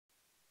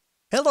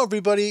Hello,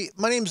 everybody.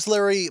 My name's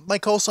Larry. My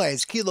call sign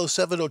is Kilo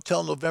 7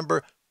 Hotel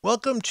November.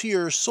 Welcome to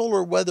your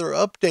solar weather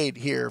update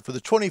here for the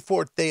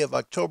 24th day of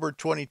October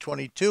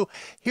 2022.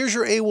 Here's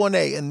your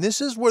A1A, and this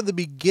is where the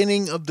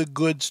beginning of the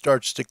good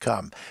starts to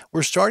come.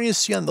 We're starting to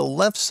see on the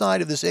left side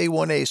of this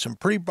A1A some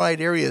pretty bright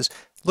areas.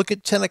 Look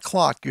at 10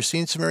 o'clock. You're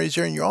seeing some areas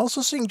there, and you're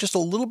also seeing just a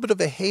little bit of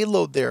a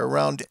halo there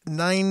around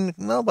 9,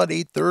 well, about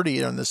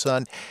 8:30 on the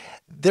sun.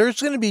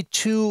 There's going to be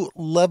two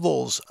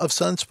levels of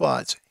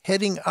sunspots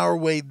heading our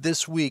way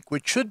this week,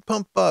 which should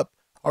pump up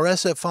our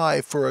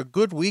SFI for a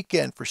good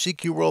weekend for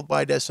CQ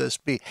Worldwide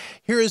SSB.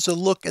 Here is a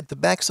look at the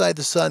backside of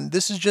the sun.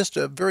 This is just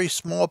a very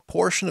small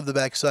portion of the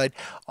backside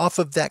off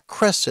of that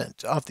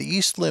crescent, off the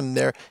east limb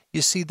there.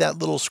 You see that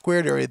little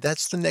squared area.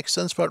 That's the next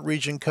sunspot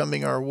region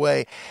coming our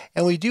way.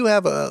 And we do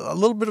have a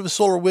little bit of a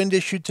solar wind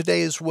issue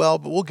today as well,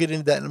 but we'll get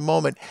into that in a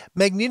moment.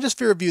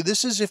 Magnetosphere view,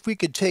 this is if we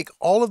could take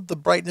all of the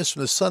brightness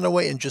from the sun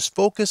away and just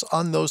focus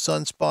on those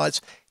sunspots.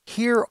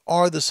 Here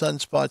are the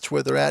sunspots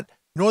where they're at.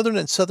 Northern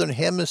and southern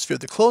hemisphere.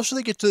 The closer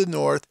they get to the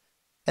north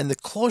and the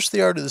closer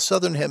they are to the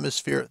southern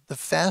hemisphere, the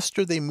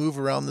faster they move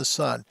around the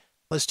sun.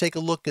 Let's take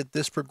a look at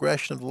this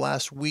progression of the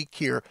last week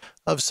here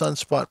of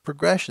sunspot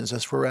progressions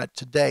as we're at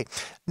today.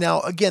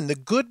 Now, again, the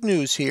good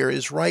news here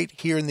is right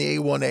here in the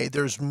A1A.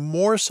 There's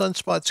more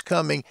sunspots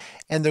coming,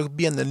 and they'll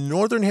be in the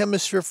northern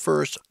hemisphere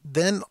first,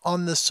 then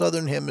on the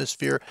southern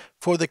hemisphere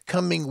for the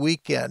coming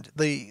weekend.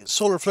 The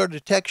solar flare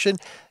detection,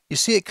 you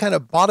see it kind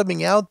of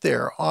bottoming out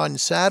there on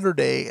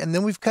Saturday, and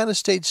then we've kind of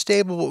stayed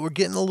stable, but we're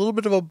getting a little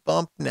bit of a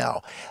bump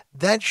now.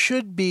 That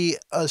should be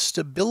a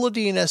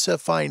stability in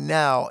SFI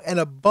now and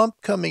a bump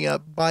coming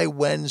up by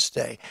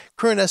Wednesday.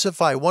 Current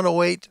SFI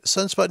 108,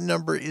 sunspot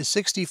number is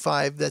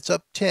 65, that's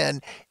up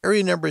 10.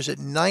 Area number is at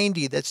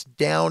 90, that's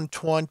down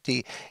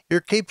 20. Your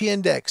KP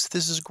index,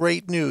 this is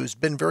great news.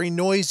 Been very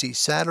noisy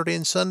Saturday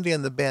and Sunday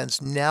on the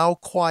bands, now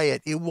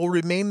quiet. It will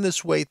remain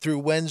this way through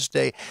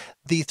Wednesday.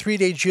 The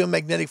 3-day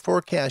geomagnetic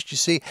forecast, you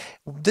see,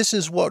 this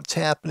is what's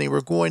happening.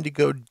 We're going to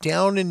go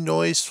down in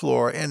noise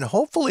floor, and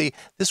hopefully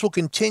this will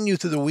continue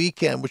through the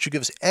weekend, which will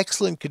give us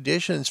excellent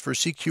conditions for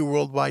CQ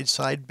Worldwide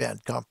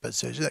sideband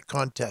composition, that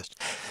contest.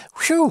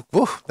 Whew,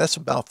 that's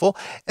a mouthful.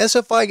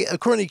 SFI,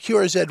 according to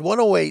QRZ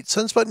 108,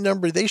 sunspot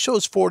number, they show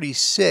us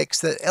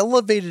 46. That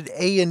elevated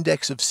A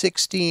index of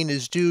 16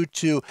 is due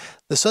to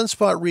the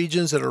sunspot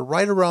regions that are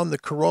right around the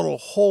coronal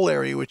hole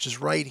area, which is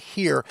right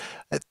here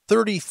at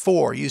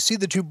 34. You see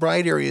the two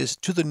bright areas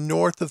to the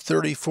north of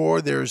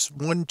 34. There's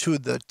one to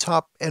the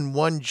top and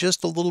one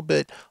just a little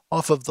bit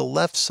off of the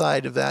left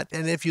side of that.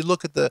 And if you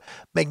look at the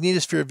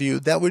magnetosphere view,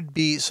 that would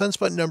be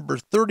sunspot number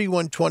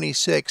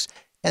 3126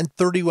 and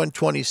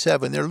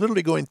 3127. They're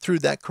literally going through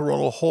that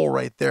coronal hole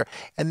right there,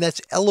 and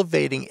that's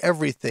elevating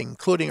everything,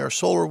 including our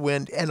solar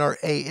wind and our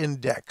A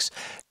index.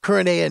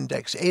 Current A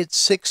index, it's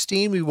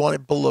 16. We want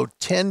it below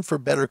 10 for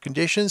better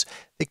conditions.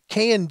 The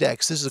K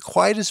index, this is the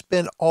quietest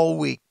been all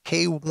week.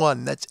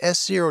 K1, that's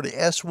S0 to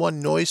S1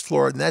 noise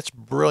floor, and that's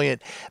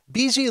brilliant.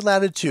 BZ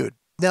latitude.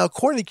 Now,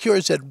 according to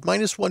QRZ,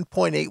 minus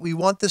 1.8, we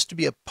want this to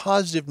be a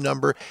positive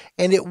number,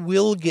 and it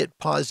will get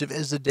positive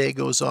as the day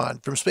goes on.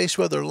 From Space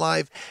Weather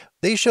Live,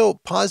 they show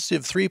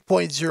positive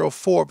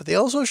 3.04, but they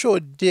also show a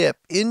dip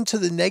into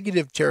the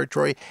negative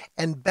territory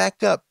and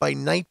back up by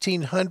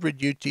 1900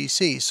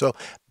 UTC. So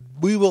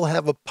we will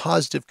have a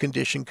positive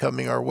condition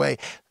coming our way.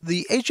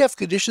 The HF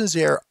conditions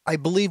there, I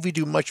believe we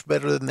do much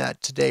better than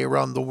that today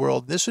around the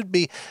world. This would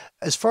be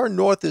as far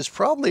north as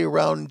probably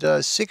around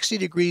 60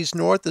 degrees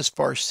north, as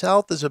far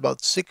south as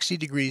about 60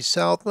 degrees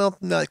south. Well,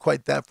 not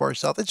quite that far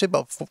south. I'd say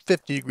about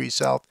 50 degrees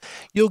south.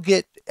 You'll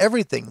get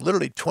everything,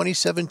 literally 20,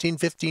 17,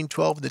 15,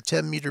 12, the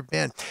 10-meter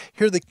band.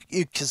 Here the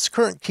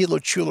current Kilo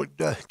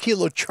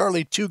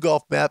Charlie 2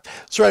 golf map.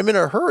 So I'm in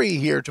a hurry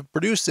here to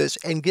produce this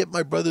and get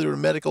my brother to a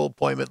medical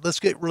appointment. Let's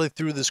get really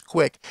through this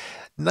quick.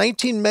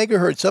 19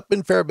 megahertz up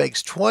in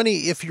Fairbanks,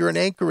 20 if you're in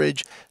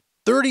Anchorage,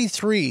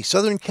 33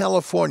 Southern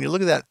California,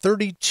 look at that,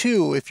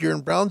 32 if you're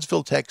in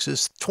Brownsville,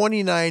 Texas,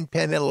 29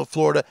 Panhandle,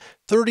 Florida,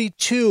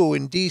 32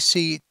 in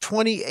DC,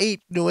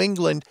 28 New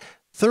England,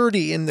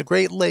 30 in the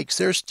Great Lakes.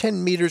 There's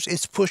 10 meters.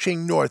 It's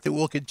pushing north. It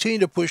will continue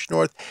to push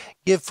north.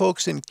 Give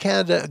folks in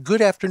Canada a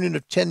good afternoon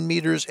of 10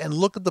 meters, and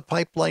look at the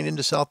pipeline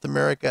into South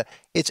America.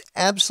 It's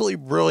absolutely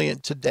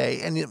brilliant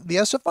today, and the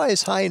SFI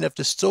is high enough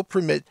to still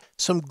permit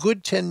some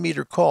good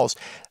 10-meter calls.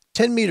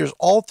 10 meters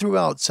all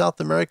throughout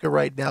South America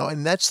right now,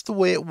 and that's the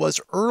way it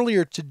was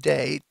earlier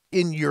today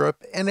in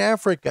Europe and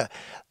Africa.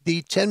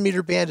 The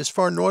 10-meter band as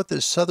far north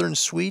as southern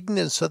Sweden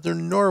and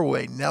southern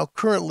Norway. Now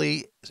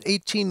currently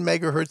 18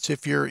 megahertz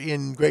if you're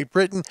in Great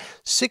Britain,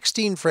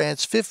 16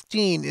 France,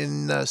 15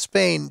 in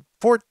Spain,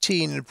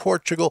 14 in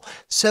Portugal,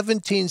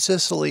 17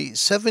 Sicily,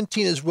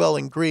 17 as well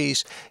in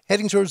Greece.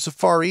 Heading towards the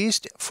Far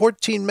East,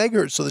 14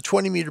 megahertz, so the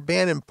 20-meter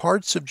band in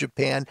parts of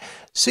Japan,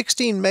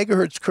 16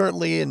 megahertz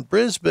currently in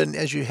Brisbane.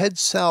 As you head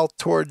south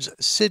towards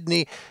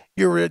Sydney,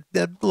 you're at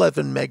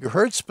 11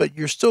 megahertz, but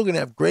you're still going to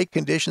have great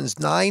conditions.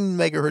 9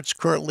 megahertz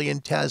currently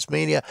in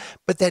Tasmania,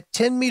 but that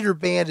 10-meter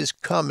band is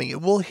coming.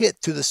 It will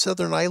hit to the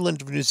southern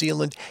island of New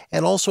Zealand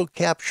and also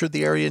capture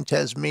the area in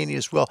Tasmania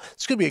as well.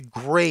 It's going to be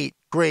a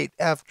great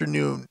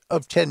afternoon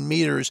of 10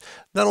 meters,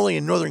 not only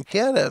in northern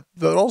Canada,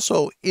 but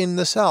also in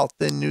the south,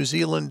 in New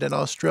Zealand and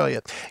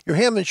Australia. Your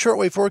ham and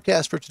shortwave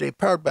forecast for today,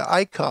 powered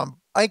by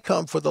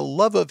ICOM, for the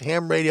love of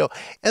ham radio.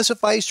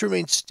 SFIs to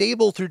remain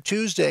stable through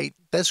Tuesday.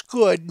 That's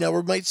good. Now,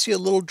 we might see a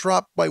little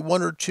drop by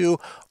 1 or 2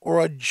 or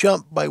a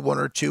jump by 1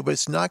 or 2, but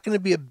it's not going to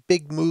be a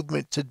big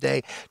movement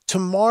today.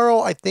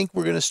 Tomorrow, I think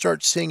we're going to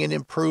start seeing an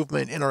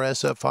improvement in our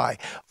SFI.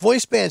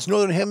 Voice bands,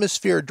 Northern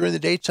Hemisphere during the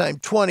daytime,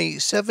 20,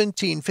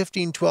 17,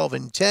 15, 12,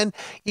 and 10.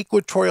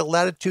 Equatorial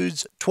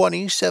latitudes,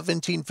 20,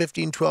 17,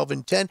 15, 12,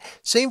 and 10.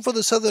 Same for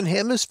the Southern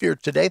Hemisphere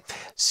today.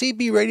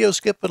 CB radio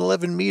skip at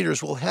 11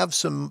 meters. We'll have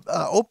some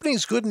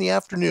openings good in the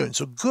afternoon.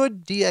 So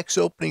good DX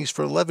openings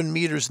for 11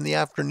 meters in the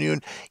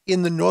afternoon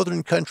in the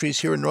northern countries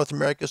here in North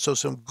America. So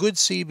some good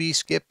CB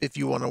skip if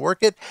you want to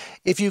work it.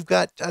 If you've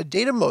got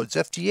data modes,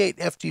 FT8,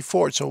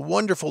 FT4, it's a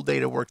wonderful day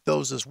to work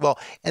those as well.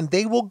 And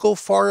they will go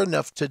far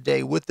enough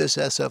today with this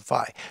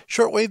SFI.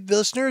 Shortwave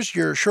listeners,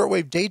 your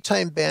shortwave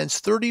daytime bands,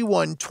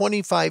 31,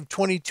 25,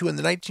 22, and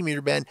the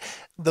 19-meter band.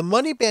 The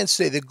money bands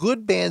today, the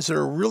good bands that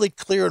are really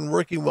clear and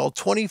working well,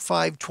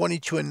 25,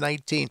 22, and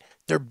 19.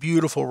 They're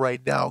beautiful right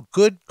now.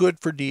 Good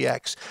for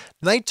DX.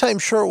 Nighttime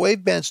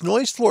shortwave bands,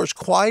 noise floor is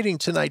quieting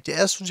tonight to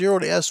S0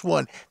 to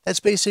S1. That's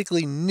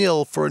basically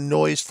nil for a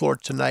noise floor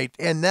tonight,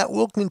 and that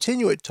will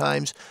continue at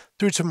times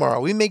through tomorrow.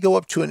 We may go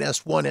up to an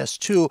S1,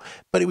 S2,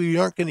 but we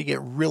aren't going to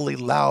get really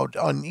loud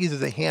on either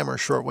the ham or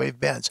shortwave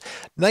bands.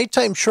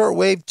 Nighttime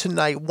shortwave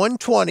tonight,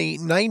 120,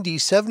 90,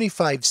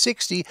 75,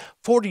 60,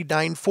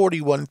 49,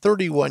 41,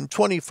 31,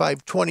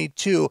 25,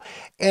 22,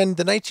 and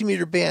the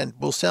 19-meter band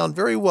will sound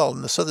very well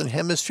in the southern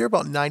hemisphere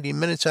about 90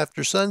 minutes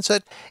after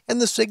sunset,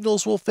 and the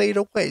signals will fade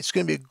away. It's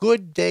going to be a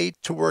good day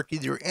to work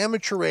either your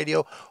amateur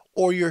radio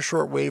or your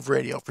shortwave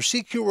radio. For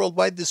CQ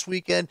Worldwide this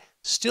weekend,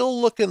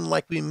 still looking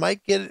like we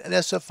might get an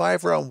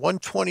SFI around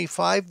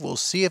 125. We'll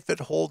see if it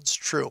holds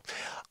true.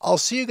 I'll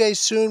see you guys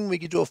soon. We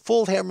can do a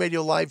full ham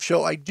radio live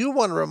show. I do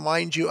want to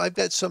remind you, I've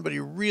got somebody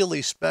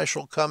really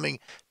special coming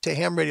to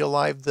Ham Radio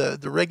Live, the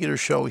regular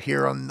show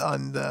here on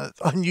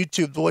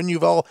YouTube, the one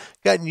you've all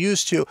gotten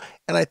used to.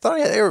 And I thought,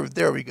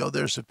 there we go.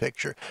 There's a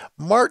picture.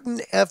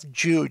 Martin F.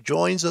 Jew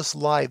joins us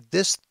live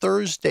this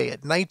Thursday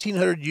at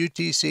 1900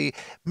 UTC.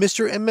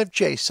 Mr.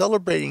 MFJ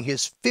celebrating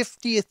his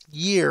 50th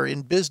year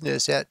in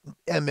business at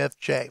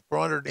MFJ. We're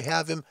honored to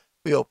have him.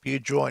 We hope you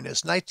join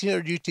us.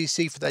 1900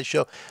 UTC for that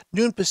show.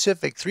 Noon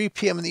Pacific, 3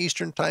 p.m. in the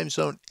Eastern Time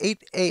Zone,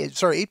 8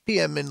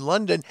 p.m. in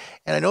London.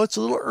 And I know it's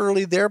a little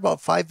early there, about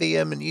 5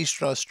 a.m. in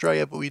Eastern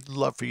Australia, but we'd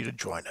love for you to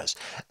join us.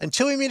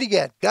 Until we meet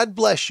again, God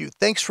bless you.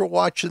 Thanks for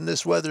watching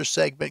this weather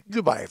segment.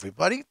 Goodbye,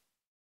 everybody.